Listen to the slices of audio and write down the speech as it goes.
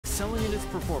Excelling in its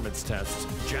performance tests,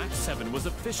 JACK-8 was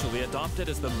officially adopted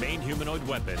as the main humanoid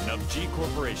weapon of G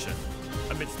Corporation.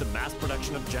 Amidst the mass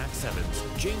production of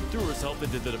JACK-7s, Jane threw herself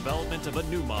into the development of a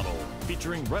new model,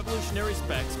 featuring revolutionary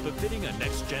specs befitting a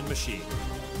next-gen machine.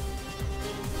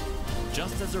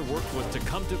 Just as her work was to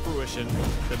come to fruition,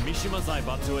 the Mishima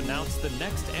Zaibatsu announced the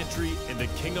next entry in the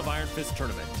King of Iron Fist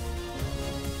tournament.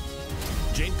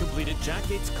 Jane completed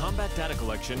JACK-8's combat data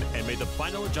collection and made the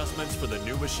final adjustments for the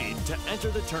new machine to enter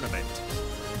the tournament.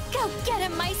 Go get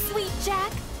him, my sweet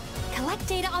Jack! Collect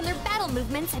data on their battle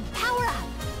movements and power up!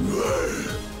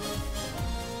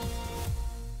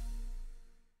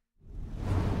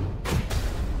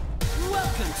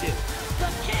 Welcome to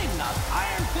the King of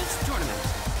Iron Fist tournament.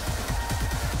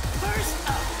 First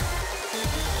up,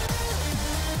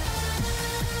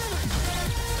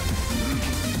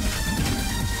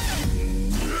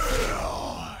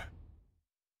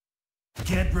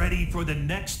 get ready for the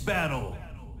next battle.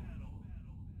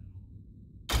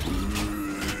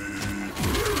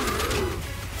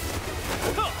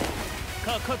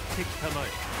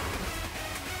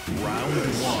 Round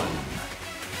 1.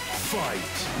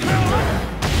 Fight!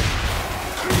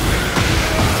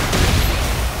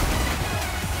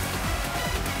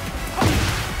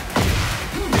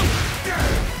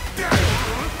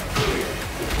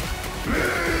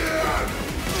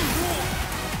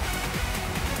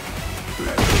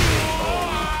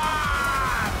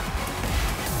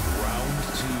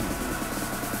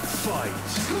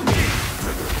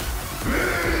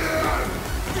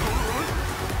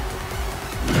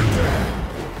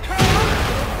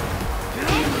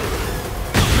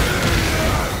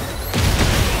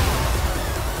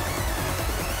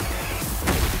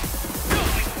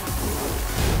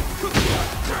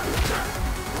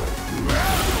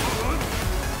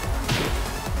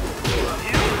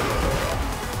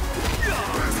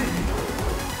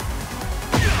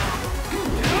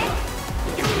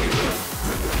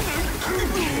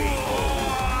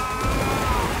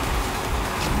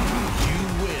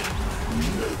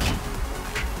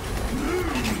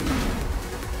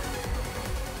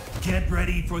 Get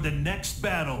ready for the next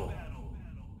battle.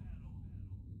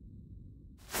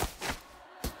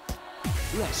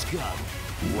 let's go.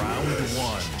 Round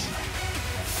 1.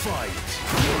 Fight!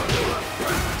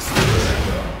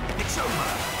 It's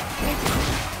over.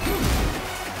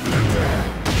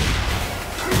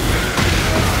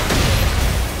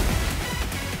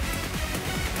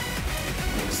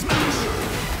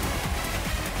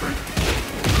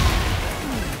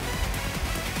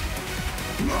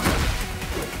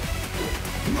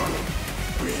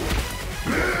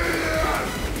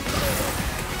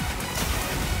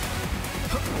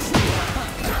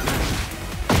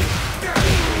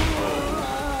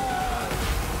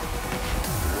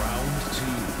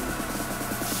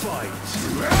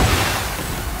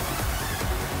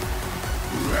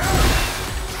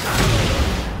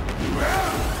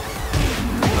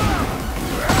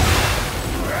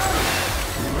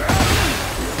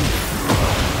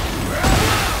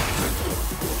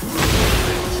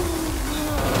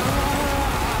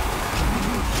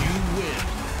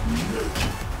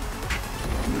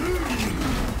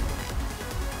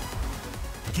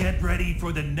 Get ready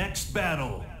for the next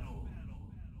battle.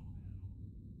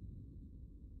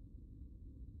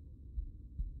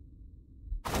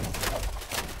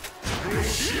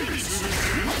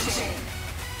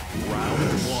 Round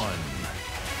 1.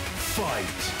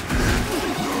 Fight!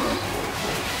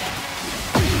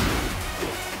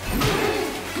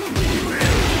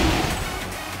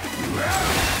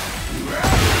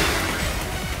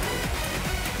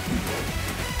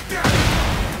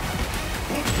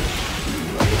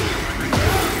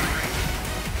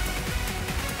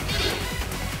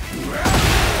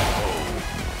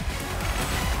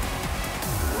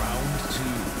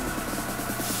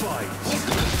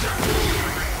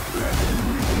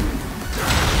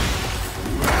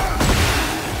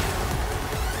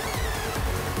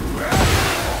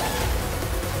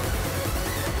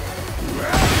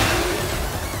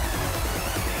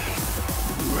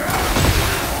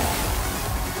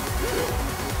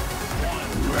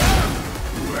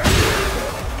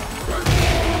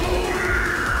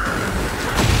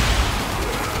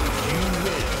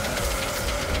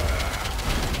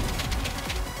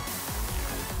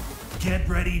 Get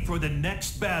ready for the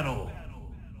next battle.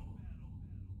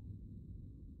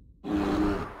 Round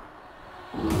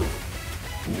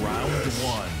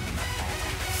 1.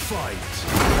 Fight!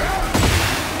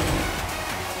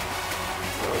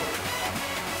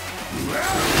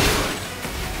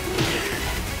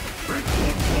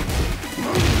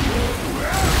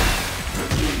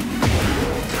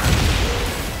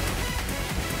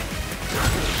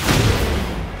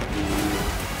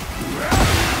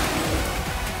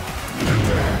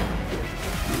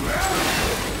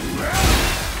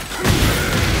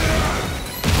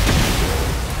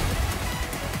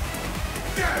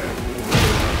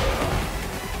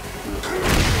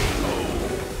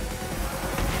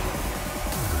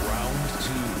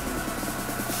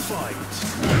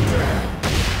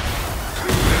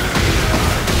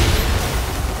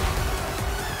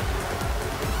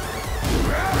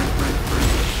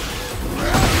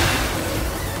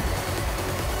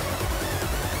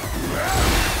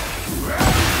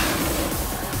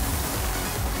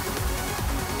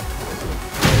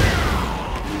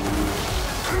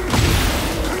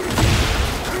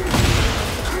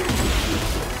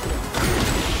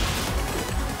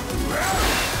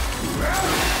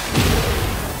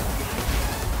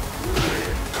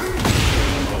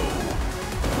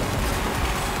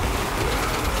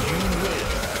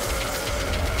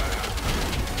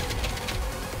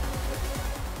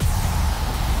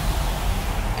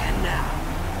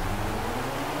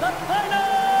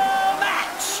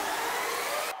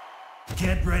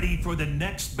 Get ready for the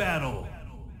next battle.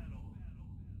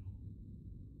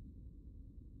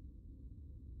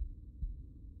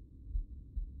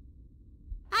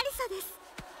 Arisa です。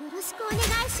よろしくお願いし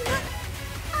ます。す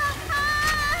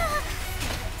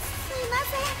いま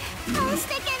せん。倒し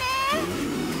てけね。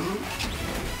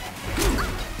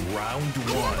Round ありがと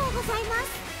う one. ございま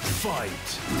す。 Fight.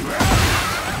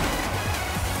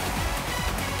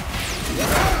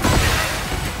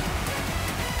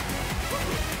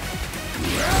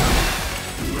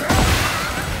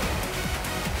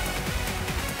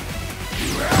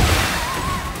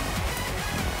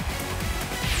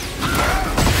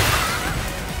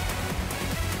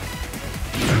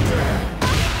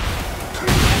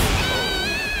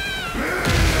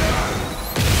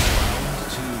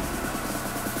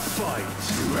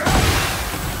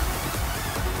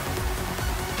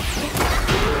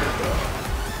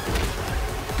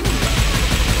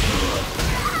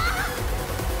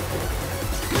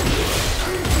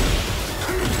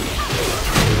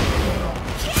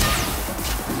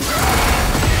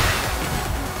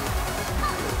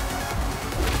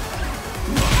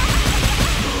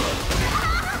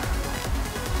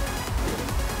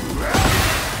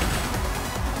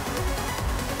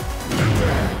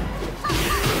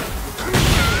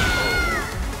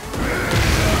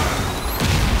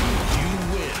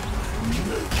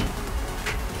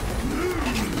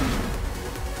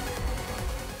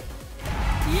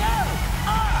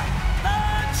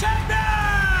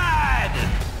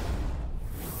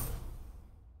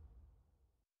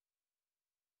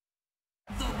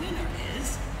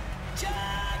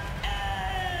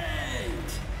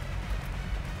 JACK-8!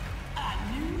 A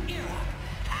new era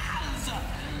has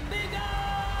begun!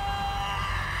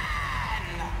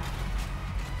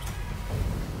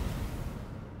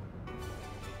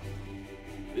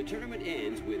 The tournament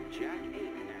ends with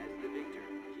JACK-8 as the victor.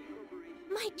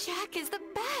 My Jack is the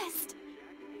best.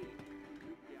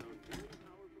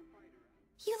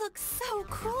 You look so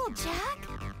cool, Jack.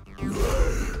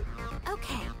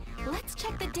 Okay, let's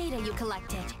check the data you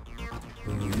collected.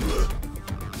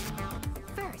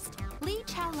 First, Lee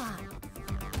Chaolan.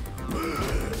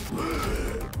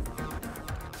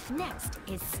 Next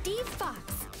is Steve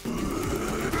Fox.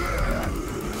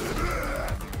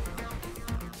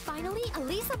 Finally,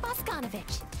 Elisa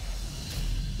Bosconovich.